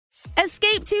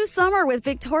Escape to summer with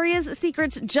Victoria's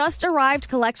Secret's just arrived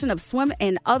collection of swim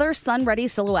and other sun-ready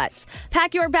silhouettes.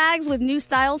 Pack your bags with new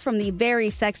styles from the Very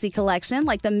Sexy collection,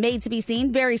 like the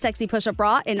made-to-be-seen Very Sexy push-up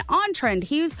bra in on-trend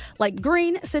hues like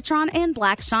green, citron, and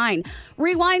black shine.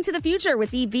 Rewind to the future with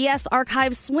the VS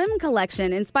Archive swim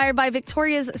collection, inspired by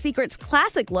Victoria's Secret's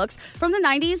classic looks from the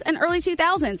 90s and early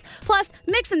 2000s. Plus,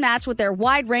 mix and match with their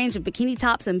wide range of bikini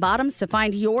tops and bottoms to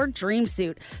find your dream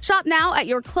suit. Shop now at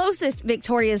your closest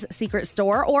Victoria's Secret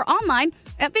store or online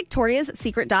at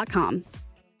victoriassecret.com.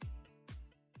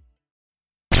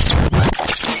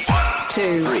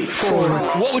 2, 3, 4.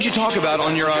 What would you talk about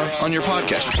on your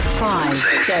podcast? 5,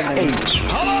 7, 8.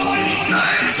 Hello,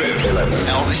 9, 10, 11.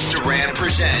 Elvis Duran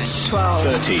presents 12,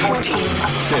 13, 14,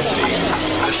 15.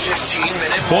 The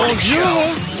 15-minute morning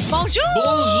show. Bonjour.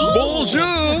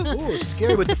 Bonjour. Ooh,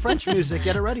 scary with the French music.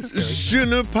 Get it ready, Scary. Je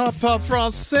ne parle pas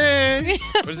français.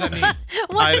 What does that mean?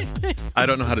 I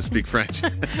don't know how to speak French.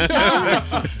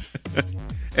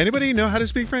 Anybody know how to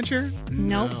speak French here?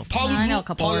 Nope. I know a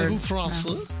couple words.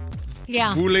 français?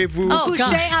 Yeah. Voulez-vous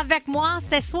Coucher avec moi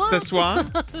ce soir. ce soir?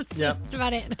 Yep. That's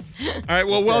about it. All right,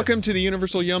 well, welcome to the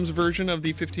Universal Yums version of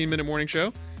the 15-minute morning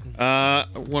show.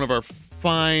 One of our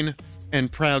fine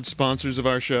and proud sponsors of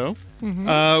our show.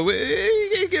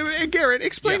 Garrett,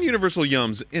 explain Universal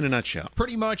Yums in a nutshell.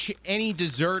 Pretty much any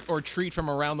dessert or treat from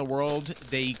around the world,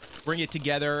 they bring it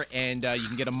together, and you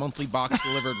can get a monthly box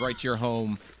delivered right to your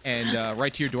home and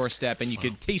right to your doorstep, and you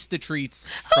can taste the treats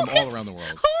from all around the world.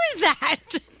 Who is that?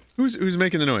 Who's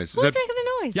making the noise? Who's making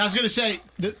the noise? Yeah, I was going to say,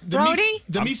 the Brody?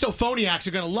 misophoniacs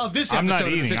are going to love this I'm episode not of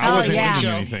the eating. 15 I wasn't yeah. eating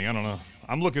show. anything. I don't know.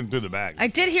 I'm looking through the bag. I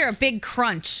did hear a big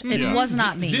crunch. It Yeah. was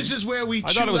not me. This is where we I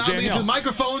chew thought it was loudly into Danielle. the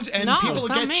microphones and No, people it's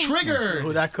not get me. triggered.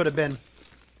 Who that could have been.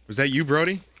 Was that you,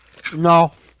 Brody?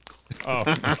 No. Oh.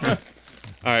 All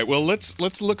right, well, let's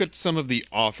look at some of the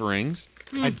offerings.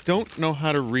 I don't know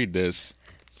how to read this.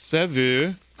 Ça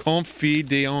veut confit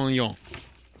d'oignon.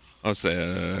 Oh,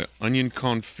 c'est onion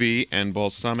confit and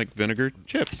balsamic vinegar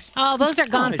chips. Oh, those are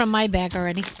gone Nice. from my bag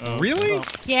already. Really?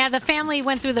 Yeah, the family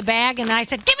went through the bag, and I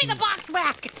said, "Give me the box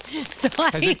back."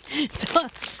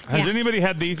 Has anybody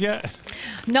had these yet?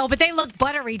 No, but they look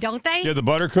buttery, don't they? Yeah, the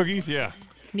butter cookies? Yeah.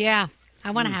 Yeah,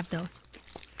 I want to have those.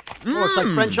 Oh, it's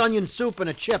like French onion soup and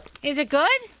a chip. Is it good?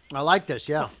 I like this,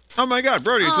 yeah. Oh, my God,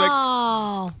 Brody, it's like,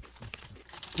 Oh,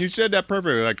 you said that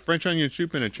perfectly, like French onion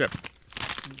soup and a chip.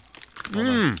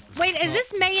 wait, is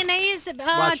this mayonnaise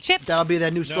Watch, chips? that'll be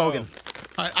their new slogan.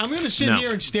 All right, I'm going to sit No.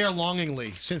 here and stare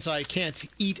longingly since I can't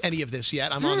eat any of this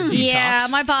yet. I'm on a detox. Yeah,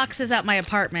 my box is at my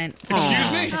apartment.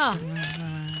 Excuse me? Oh.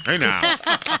 Hey, now.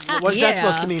 What's that Yeah.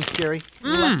 supposed to mean, Scary?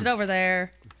 Left it over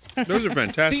there. Those are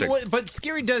fantastic. But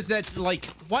Scary does that, like,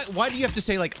 why do you have to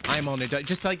say, like, I'm on a diet?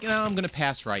 Just like, no, I'm going to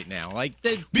pass right now. Like,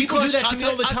 people do Because that to me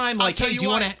all the I'll time. I'll Like, tell hey, you do you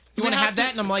want what, to we have have that?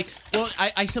 to- And I'm like, well,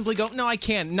 I simply go, no, I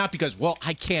can't. Not because, well,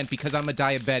 I can't because I'm a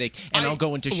diabetic and I'll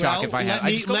go into shock Well, if I have. let I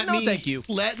me- just go, let no, me- thank you.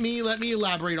 Let me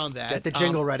elaborate on that. Get the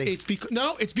jingle ready. It's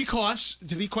because,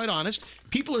 to be quite honest,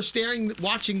 people are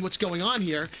watching what's going on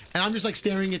here, and I'm just like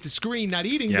staring at the screen, not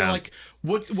eating. Yeah. They're like,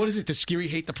 what is it? Does Scary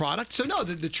hate the product? So no,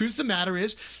 the truth of the matter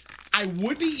is, I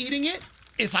would be eating it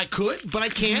if I could, but I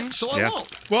can't, so I Yeah.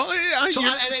 won't. Well, And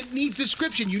it needs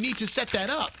description. You need to set that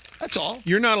up. That's all.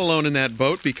 you're not alone in that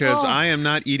boat because Oh. I am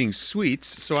not eating sweets,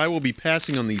 so I will be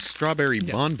passing on these strawberry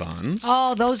bonbons.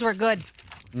 Oh, those were good.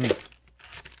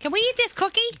 Can we eat this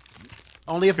cookie?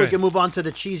 Only if we Good. can move on to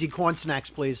the cheesy corn snacks,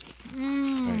 please.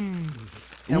 And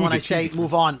Ooh, when the I say cheesy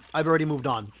move on, I've already moved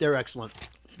on. They're excellent.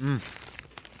 Did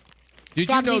you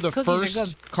Rob, know these the cookies are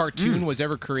first cartoon was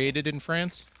ever created in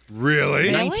France?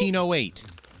 Really? 1908.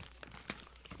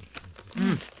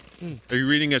 Are you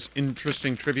reading us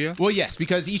interesting trivia? Well, yes,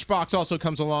 because each box also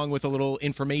comes along with a little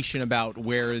information about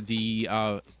where the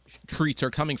treats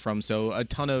are coming from. So a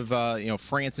ton of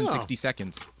France in 60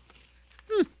 seconds.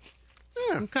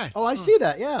 Okay. Oh, I see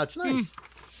that. Yeah, it's nice.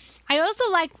 I also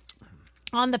like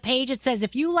on the page it says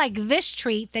if you like this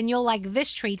treat, then you'll like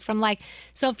this treat from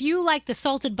so if you like the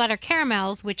salted butter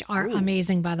caramels, which are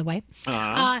amazing by the way,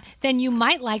 then you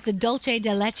might like the dulce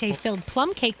de leche filled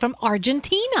plum cake from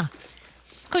Argentina.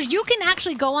 Because you can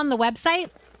actually go on the website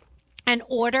and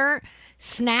order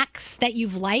snacks that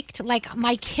you've liked. Like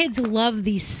my kids love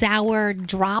these sour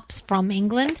drops from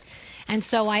England. And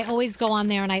so I always go on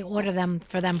there and I order them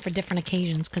for different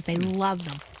occasions because they love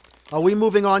them. Are we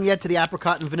moving on yet to the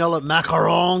apricot and vanilla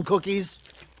macaron cookies?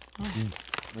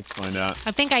 Let's find out.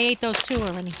 I think I ate those too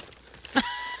already.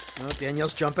 Oh,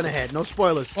 Danielle's jumping ahead. No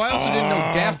spoilers. Well, I also didn't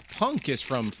know Daft Punk is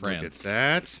from Look at France.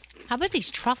 that. How about these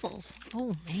truffles?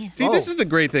 Oh man. See, this is the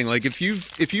great thing. Like, if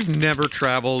you've never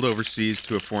traveled overseas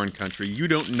to a foreign country, you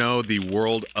don't know the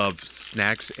world of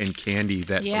snacks and candy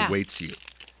that awaits you.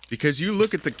 Because you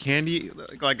look at the candy,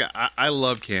 like I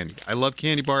love candy. I love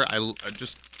candy bar. I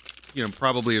just,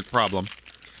 probably a problem.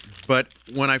 But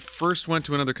when I first went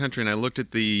to another country and I looked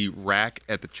at the rack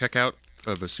at the checkout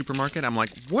of a supermarket, I'm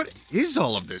like, what is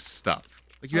all of this stuff?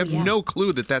 Like, you have no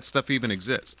clue that stuff even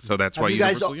exists. So that's why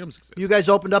Universal Yums exists. You guys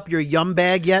opened up your Yum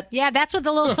bag yet? Yeah, that's what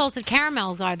the little salted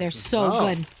caramels are. They're so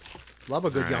good. Love a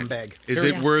good Yum bag. Is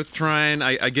it worth trying?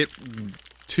 I get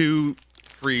 2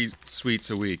 free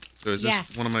sweets a week. So is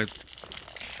this one of my...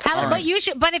 But you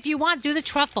should. But if you want, do the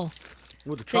truffle.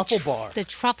 With the truffle bar. The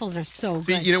truffles are so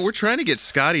good. See, we're trying to get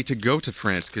Scotty to go to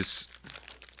France because...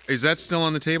 Is that still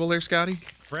on the table there, Scotty?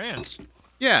 France?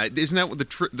 Yeah, isn't that what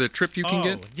the trip you can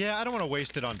get? Yeah, I don't want to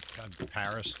waste it on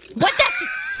Paris. What?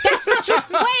 That's the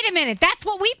trip. Wait a minute. That's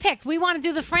what we picked. We want to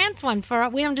do the France one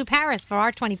we don't do Paris for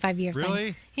our 25-year thing.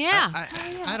 Really? Yeah.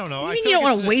 I don't know. I mean, you don't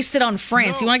want to waste it on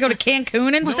France. You want to go to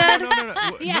Cancun instead?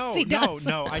 Yes, he does.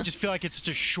 No. I just feel like it's such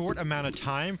a short amount of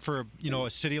time for a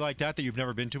city like that you've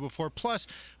never been to before. Plus,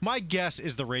 my guess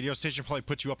is the radio station probably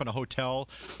puts you up in a hotel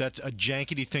that's a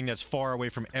jankety thing that's far away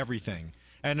from everything.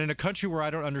 And in a country where I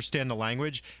don't understand the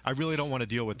language, I really don't want to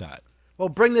deal with that. Well,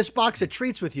 bring this box of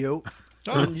treats with you.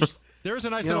 There's a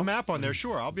nice little map on there.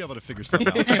 Sure, I'll be able to figure stuff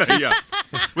out. Yeah,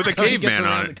 with a caveman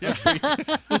on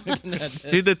it.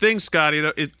 See, the thing, Scotty,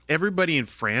 though, everybody in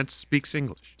France speaks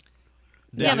English.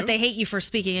 Yeah, but they hate you for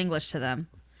speaking English to them.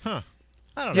 Huh.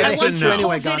 I don't know. I watched this whole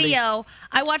Gandhi. video.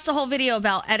 I watched the whole video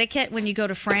about etiquette when you go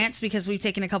to France because we've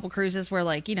taken a couple cruises where,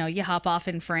 you hop off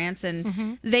in France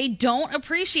and they don't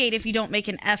appreciate if you don't make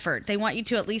an effort. They want you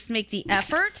to at least make the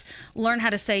effort, learn how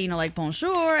to say, like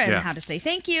bonjour and how to say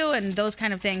thank you and those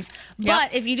kind of things.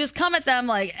 But if you just come at them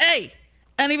like, hey,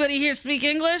 anybody here speak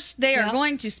English? They are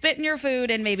going to spit in your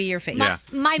food and maybe your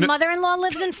face. My mother-in-law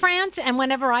lives in France, and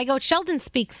whenever I go, Sheldon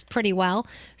speaks pretty well.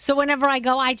 So whenever I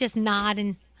go, I just nod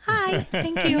and hi,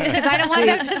 thank you, because I don't want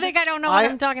them to think I don't know what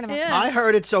I'm talking about. I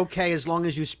heard it's okay as long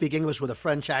as you speak English with a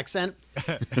French accent,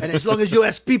 and as long as you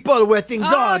ask people where things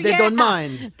are, they don't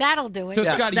mind. That'll do it. So,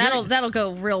 Scotty, that'll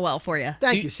go real well for you.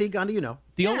 Thank you. See, Gandhi,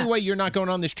 The only way you're not going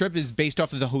on this trip is based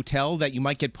off of the hotel, that you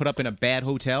might get put up in a bad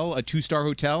hotel, a 2-star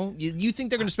hotel. You think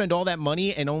they're going to spend all that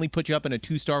money and only put you up in a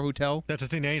 2-star hotel? That's the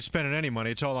thing. They ain't spending any money.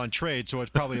 It's all on trade, so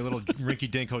it's probably a little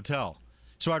rinky-dink hotel.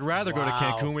 So I'd rather go to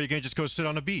Cancun where you can just go sit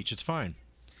on a beach. It's fine.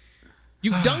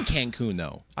 You've done Cancun,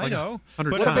 though. I know.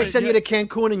 What if they send you to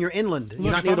Cancun and you're inland?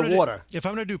 You're not near the water. If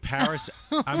I'm going to do Paris,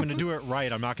 I'm going to do it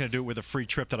right. I'm not going to do it with a free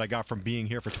trip that I got from being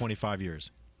here for 25 years.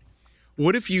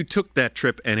 What if you took that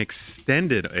trip and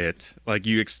extended it, like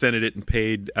you extended it and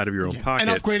paid out of your own pocket?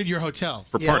 And upgraded your hotel.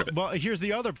 For part of it. Well, here's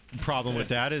the other problem with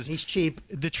that is... He's cheap.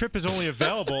 The trip is only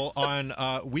available on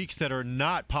weeks that are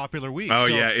not popular weeks. Oh,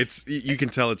 so yeah. You can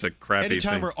tell it's a crappy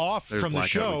anytime thing. we're off There's from the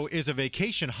show weeks. is a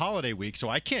vacation holiday week, so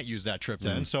I can't use that trip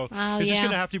then. So Oh, it's just yeah.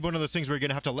 going to have to be one of those things where you're going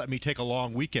to have to let me take a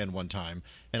long weekend one time,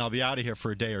 and I'll be out of here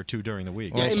for a day or two during the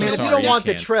week. Well, Hey, so man, if you sorry, don't want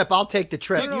the can't. trip, I'll take the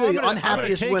trip. No, You're I'm the gonna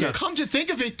unhappiest take winner. it. Come to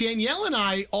think of it, Danielle and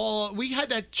I we had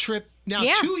that trip. Now,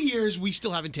 Yeah. 2 years, we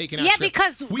still haven't taken our Yeah, trip.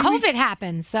 because COVID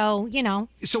happened, so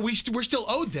So we're still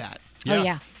owed that. Oh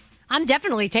yeah. I'm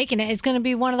definitely taking it. It's going to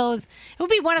be one of those. It will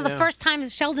be one of the first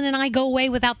times Sheldon and I go away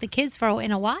without the kids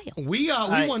in a while. We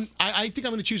won. I think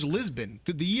I'm going to choose Lisbon.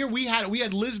 The year we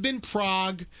had Lisbon,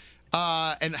 Prague,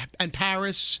 and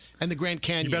Paris and the Grand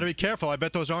Canyon. You better be careful. I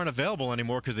bet those aren't available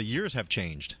anymore because the years have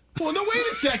changed. Well, no, wait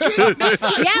a second. That's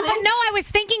not Yeah, true. but no, I was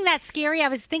thinking that, Scary. I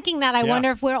was thinking that. I wonder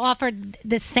if we're offered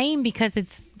the same because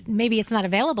maybe it's not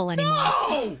available anymore.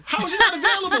 No! How is it not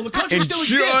available? The country still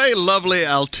Enjoy exists. lovely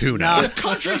Altoona. The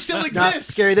country still Not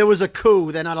exists. scary. There was a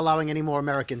coup. They're not allowing any more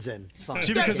Americans in. It's fine.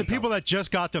 See, because the people that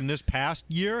just got them this past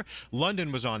year,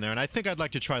 London was on there, and I think I'd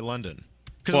like to try London.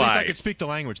 Because at least I Why? could speak the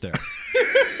language there.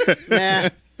 Nah,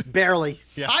 barely.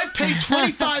 I've paid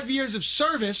 25 years of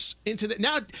service into the.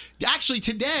 Now, actually,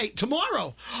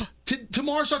 tomorrow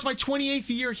starts my 28th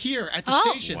year here at the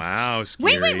station. Wow,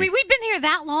 Scary. Wait, we've been here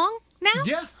that long now?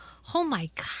 Yeah. Oh my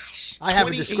gosh. I have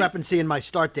a 28. discrepancy in my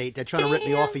start date. They're trying to rip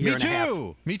me off a year and a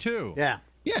half. Me too. Yeah.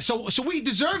 Yeah, so we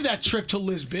deserve that trip to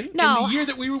Lisbon in No. the year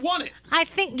that we won it. I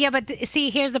think, but see,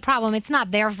 here's the problem. It's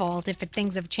not their fault if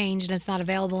things have changed and it's not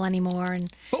available anymore.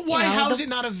 But why? How is it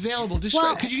not available?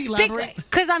 Could you elaborate?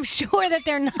 Because I'm sure that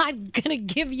they're not going to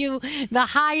give you the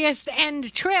highest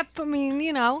end trip. I mean,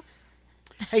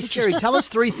 Hey, Scary, tell us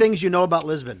 3 things you know about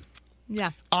Lisbon.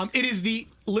 Yeah.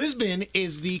 Lisbon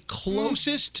is the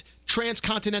closest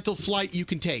transcontinental flight you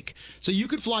can take. So you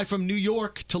could fly from New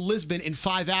York to Lisbon in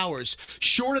 5 hours,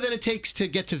 shorter than it takes to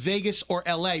get to Vegas or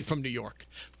LA from New York.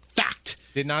 Fact.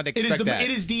 Did not expect that. It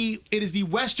is the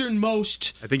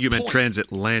westernmost. I think you meant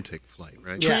transatlantic flight,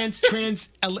 right?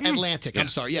 Transatlantic. I'm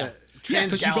sorry. Yeah. 'Cause you go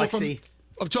Transgalaxy.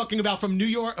 I'm talking about from New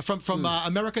York, from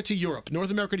America to Europe, North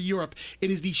America to Europe.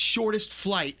 It is the shortest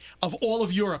flight of all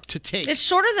of Europe to take. It's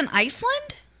shorter than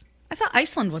Iceland? I thought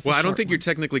Iceland was the Well, I don't short think one. you're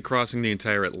technically crossing the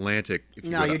entire Atlantic. If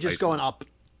you No, go to you're just Iceland. going up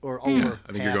or over.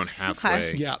 I think you're going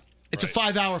halfway. Yeah. It's a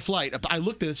 5-hour flight. I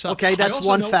looked this up. Okay, that's I also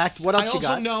one know- fact. What else I you also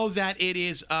got? know that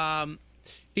it's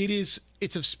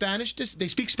of Spanish. They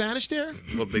speak Spanish there?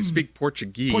 Well, they speak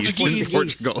Portuguese. Portuguese. in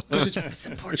Portugal. 'Cause it's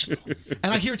in Portugal.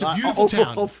 And I hear it's a beautiful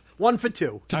town. 1 for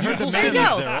 2. It's a I heard beautiful the city.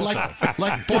 Maryland's there also.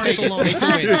 Like Barcelona.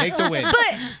 Take the win. Let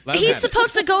But 'em he's have it.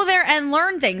 supposed to go there and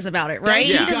learn things about it, right?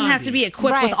 Yeah. He doesn't have to be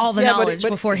equipped Right. with all the knowledge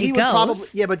before he would goes.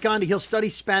 But Gandhi, he'll study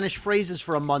Spanish phrases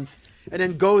for a month and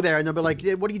then go there and they'll be like,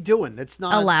 "Yeah, what are you doing? It's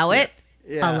not." Allow it.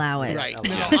 Yeah. Allow it. Right.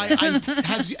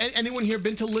 Have anyone here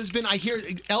been to Lisbon? I hear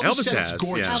Elvis said has, it's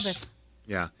gorgeous. yeah.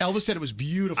 Yeah. Elvis said it was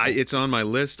beautiful. It's on my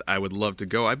list. I would love to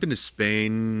go. I've been to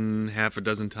Spain half a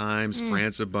dozen times,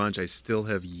 France a bunch. I still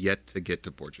have yet to get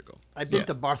to Portugal. I've been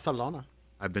to Barcelona.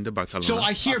 I've been to Barcelona. So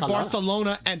I hear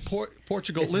Barcelona and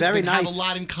Portugal, It's Lisbon very have a nice.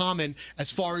 lot in common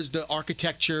as far as the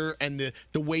architecture and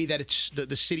the way that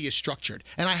the city is structured.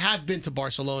 And I have been to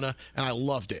Barcelona and I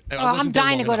loved it. I'm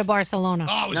dying to go to Barcelona.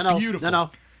 Oh, it was beautiful.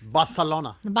 No,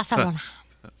 Barcelona. Barcelona.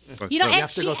 You know, You Ed,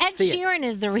 have to go Ed see it. Sheeran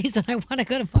is the reason I want to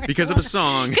go to Barcelona. Because of a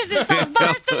song. Because it's on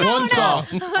Barcelona. One song.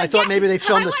 I thought maybe they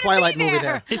filmed I the wanna Twilight be movie there.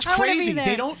 there. It's I wanna be crazy. there.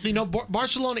 They don't,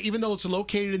 Barcelona, even though it's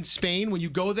located in Spain, when you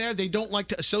go there, they don't like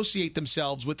to associate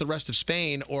themselves with the rest of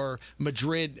Spain or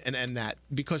Madrid and that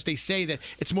because they say that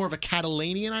it's more of a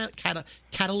Catalanian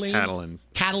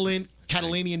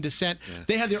descent.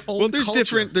 They have their own Well, there's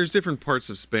culture. there's different parts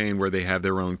of Spain where they have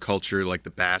their own culture, like the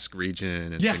Basque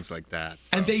region and Yeah. things like that.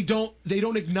 So. And they don't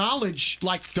acknowledge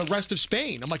like the rest of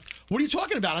Spain. I'm like, what are you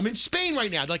talking about? I'm in Spain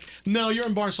right now. They're like, no, you're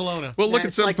in Barcelona. Well, look Yeah, at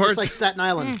it's some like, parts. It's like Staten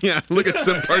Island. Yeah, look at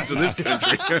some parts of this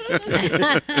country.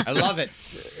 I love it.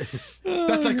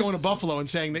 That's like going to Buffalo and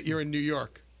saying that you're in New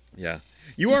York. Yeah.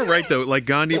 You are right, though. Like,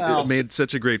 Gandhi Well- made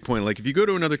such a great point. Like, if you go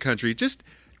to another country, just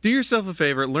do yourself a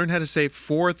favor. Learn how to say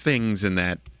 4 things in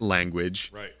that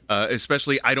language. Right.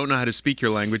 Especially, I don't know how to speak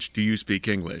your language. Do you speak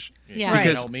English? Yeah. Right.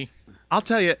 Because Help me. I'll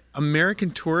tell you,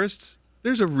 American tourists,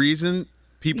 there's a reason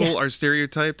people Yeah. are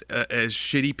stereotyped as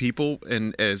shitty people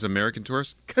and as American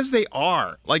tourists. Because they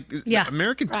are. Like, Yeah.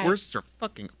 American Right. tourists are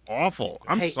fucking awful.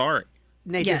 I'm Hey, sorry.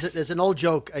 Nate, Yes. there's an old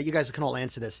joke. You guys can all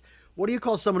answer this. What do you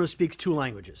call someone who speaks 2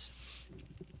 languages?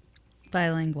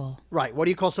 Bilingual. Right. What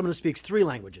do you call someone who speaks 3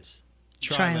 languages?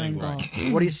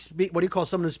 Trilingual. What do you call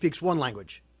someone who speaks 1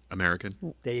 language? American.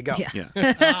 There you go. Yeah. Yeah.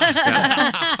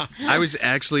 Yeah. I was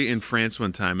actually in France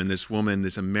one time, and this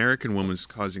American woman, was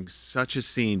causing such a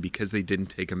scene because they didn't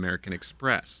take American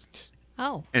Express.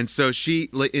 Oh. And so she,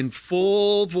 in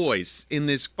full voice, in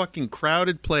this fucking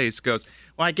crowded place, goes,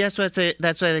 "Well, I guess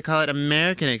that's why they call it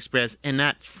American Express and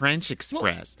not French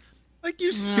Express." Like,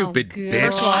 you stupid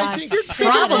bitch. I think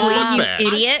Probably, you that.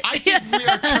 idiot. I think we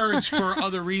are turds for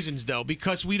other reasons, though,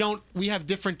 because we have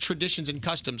different traditions and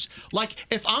customs. Like,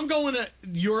 if I'm going to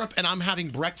Europe and I'm having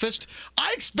breakfast,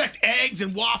 I expect eggs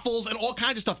and waffles and all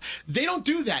kinds of stuff. They don't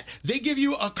do that. They give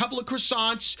you a couple of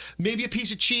croissants, maybe a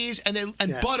piece of cheese, and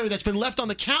butter that's been left on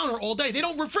the counter all day. They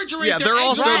don't refrigerate Yeah, their they're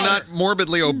eggs also and butter. not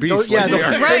morbidly obese. Those- yeah, like we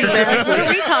those- are. Right. What are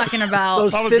we talking about?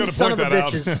 Those I was thin gonna son of point a that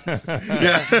out.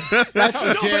 bitches. That's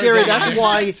scary. That's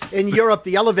why in Europe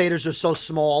the elevators are so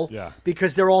small. Yeah.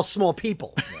 Because they're all small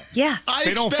people. Yeah. I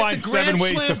They don't expect find the Grand 7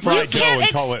 ways Slam to fry You dough can't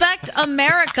and call it. expect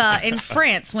America in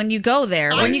France when you go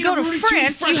there. I When need you go a to Rudy Tooty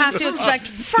France, you Fresh have to fruit. expect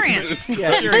France.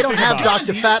 Yeah, Scary, they don't think have about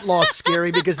Dr. Fat Loss,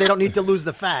 Scary, because they don't need to lose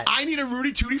the fat. I need a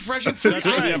Rudy Tooty Fresh and fruit. That's I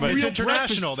right. need Yeah, but real it's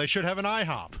international. breakfast. They should have an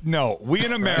IHOP. No, we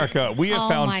in America, we have Oh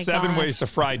found my 7 gosh. ways to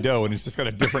fry dough, and it's just got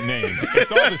a different name.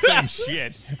 It's all the same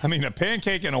shit. I mean, a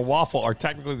pancake and a waffle are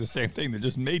technically the same thing. They're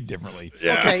just made differently.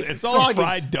 Okay, It's all Froggy,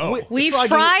 fried dough. We Froggy,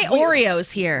 fry we-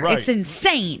 Oreos here. Right. It's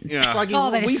insane. Yeah. Froggy,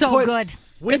 Oh, that is we so put- good.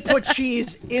 We put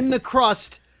cheese in the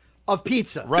crust of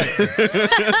pizza. Right.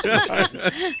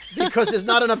 Because there's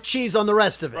not enough cheese on the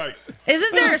rest of it. Right.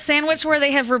 Isn't there a sandwich where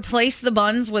they have replaced the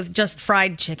buns with just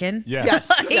fried chicken? Yes.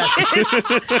 Yes.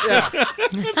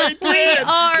 yes. We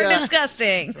are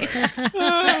disgusting.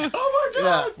 Oh my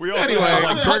Yeah. We also Anyway, have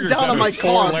like cut burgers down that on are my 4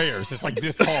 carbs. layers. It's like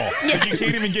this tall. Like, you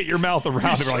can't even get your mouth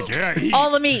around it. We're like, yeah, eat.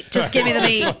 All the meat. Just give me the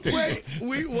meat.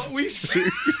 Wait, what we see?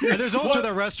 And there's also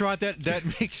the restaurant that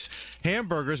makes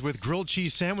hamburgers with grilled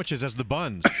cheese sandwiches as the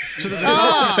buns. So there's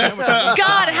a sandwich.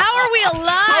 God, how are we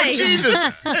alive? Oh, Jesus.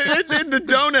 In the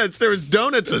donuts, there was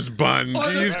donuts as buns.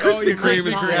 You use Krispy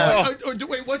Kreme as Or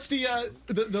wait, what's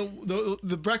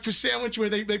the breakfast sandwich where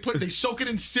they soak it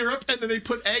in syrup and then they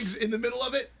put eggs in the middle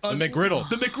of it? The McGriddle.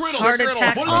 The McGriddle. Heart McGriddle.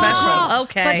 attack What is special. McGriddle?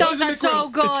 Okay. But What is those a are so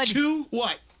McGriddle? good. It's two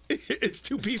what? It's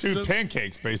two pieces 2 of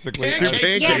pancakes, basically.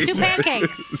 Pancakes. Yeah, 2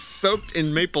 pancakes. soaked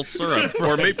in maple syrup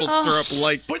or maple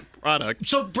syrup-like product.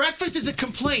 So breakfast is a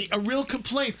complaint, a real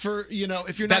complaint for, if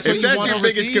you're not. That's what If you that's want your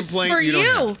biggest overseas? complaint, For you don't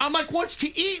have. you. I'm like, what's to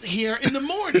eat here in the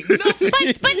morning? Nothing.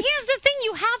 But here's the thing: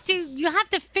 you have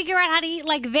to figure out how to eat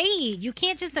like they eat. You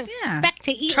can't just expect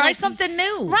to eat. Try like, something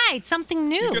new. Right, something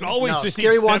new. You could always No, just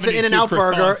Scary eat wants an 72 In-N-Out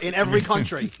burger croissants. in every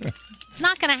country. It's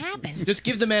not going to happen. Just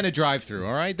give the man a drive-through,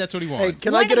 all right? That's what he Hey, wants.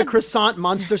 can I get a croissant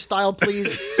monster style,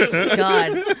 please?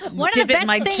 God. One of Dip the it in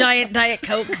my best things- giant Diet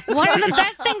Coke. One of the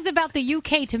best things about the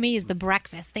UK to me is the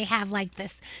breakfast. They have like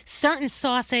this certain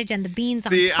sausage and the beans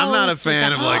on See, toast. I'm not a with fan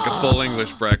the- of like a full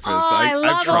English breakfast. Oh, I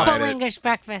love I've a tried full it. English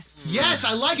breakfast. Yes,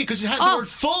 I like it because it has the Oh. word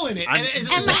 "full" in it, and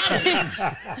it's a And lot of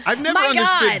it. I've never My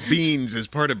understood God. beans as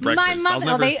part of breakfast. My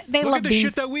mother, I'll never. they Look love at the beans.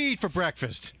 shit that we eat for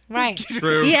breakfast. Right.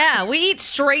 True. Yeah, we eat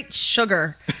straight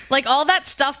sugar. Like all that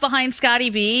stuff behind Scotty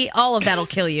B, all of that'll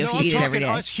kill you No, if I'm you eat it every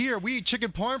talking day. us here. We eat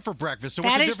chicken parm for breakfast. So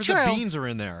That what's the is difference true. if beans are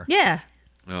in there? Yeah.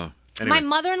 Oh, My anyway.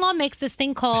 mother-in-law makes this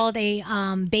thing called a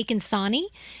bacon sani,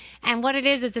 and what it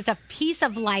is it's a piece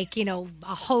of like a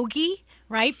hoagie,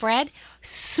 right, bread,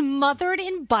 smothered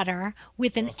in butter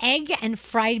with an egg and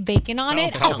fried bacon on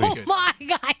it. Sounds Oh good. my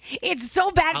God, it's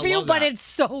so bad I for you, love but that. it's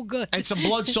so good. And some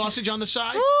blood sausage on the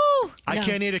side. Ooh, I no.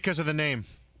 can't eat it because of the name.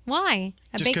 Why?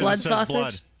 A Just bacon because it says sausage?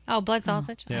 blood. Oh, blood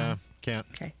sausage. Yeah, can't.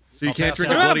 Okay. So you I'll can't pass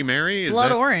drink a out. Bloody Mary? Is Blood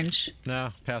that... orange.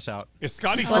 No, pass out. Is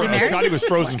Scotty, Bloody Mary? Scotty was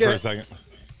frozen for a second.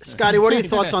 Scotty, what are your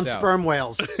thoughts on Passed out. sperm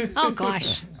whales? Oh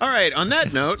gosh. All right. On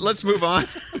that note, let's move on.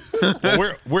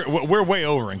 Well, we're way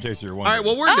over in case you're All wondering. right.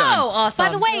 Well, we're Oh, done. awesome.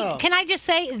 By the way, can I just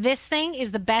say this thing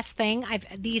is the best thing?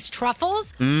 These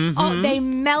truffles, oh, they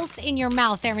melt in your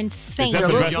mouth. They're insane. Is that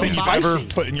the best Yo, thing you've spicy. ever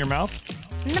put in your mouth?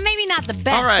 Maybe not the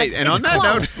best. All right, but and it's on that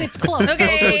close. note- It's close.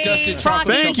 Okay. Dusted Rocky. chocolate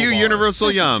Thank you, chocolate bar. Universal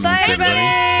Yums, Bye, everybody.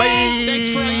 everybody. Thanks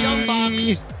for a Yum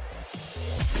Box.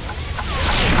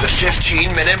 The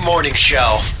 15-minute morning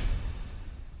show.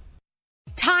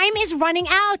 Time is running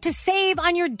out to save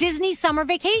on your Disney summer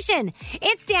vacation.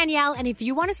 It's Danielle, and if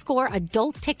you want to score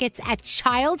adult tickets at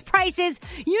child prices,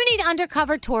 you need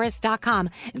UndercoverTourist.com.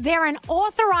 They're an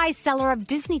authorized seller of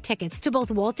Disney tickets to both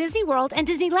Walt Disney World and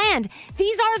Disneyland.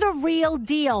 These are the real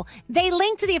deal. They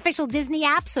link to the official Disney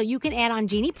app so you can add on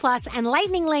Genie Plus and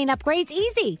Lightning Lane upgrades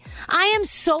easy. I am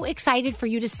so excited for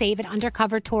you to save at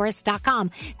UndercoverTourist.com.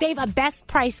 They have a best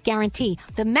price guarantee.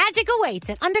 The magic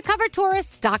awaits at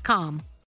UndercoverTourist.com.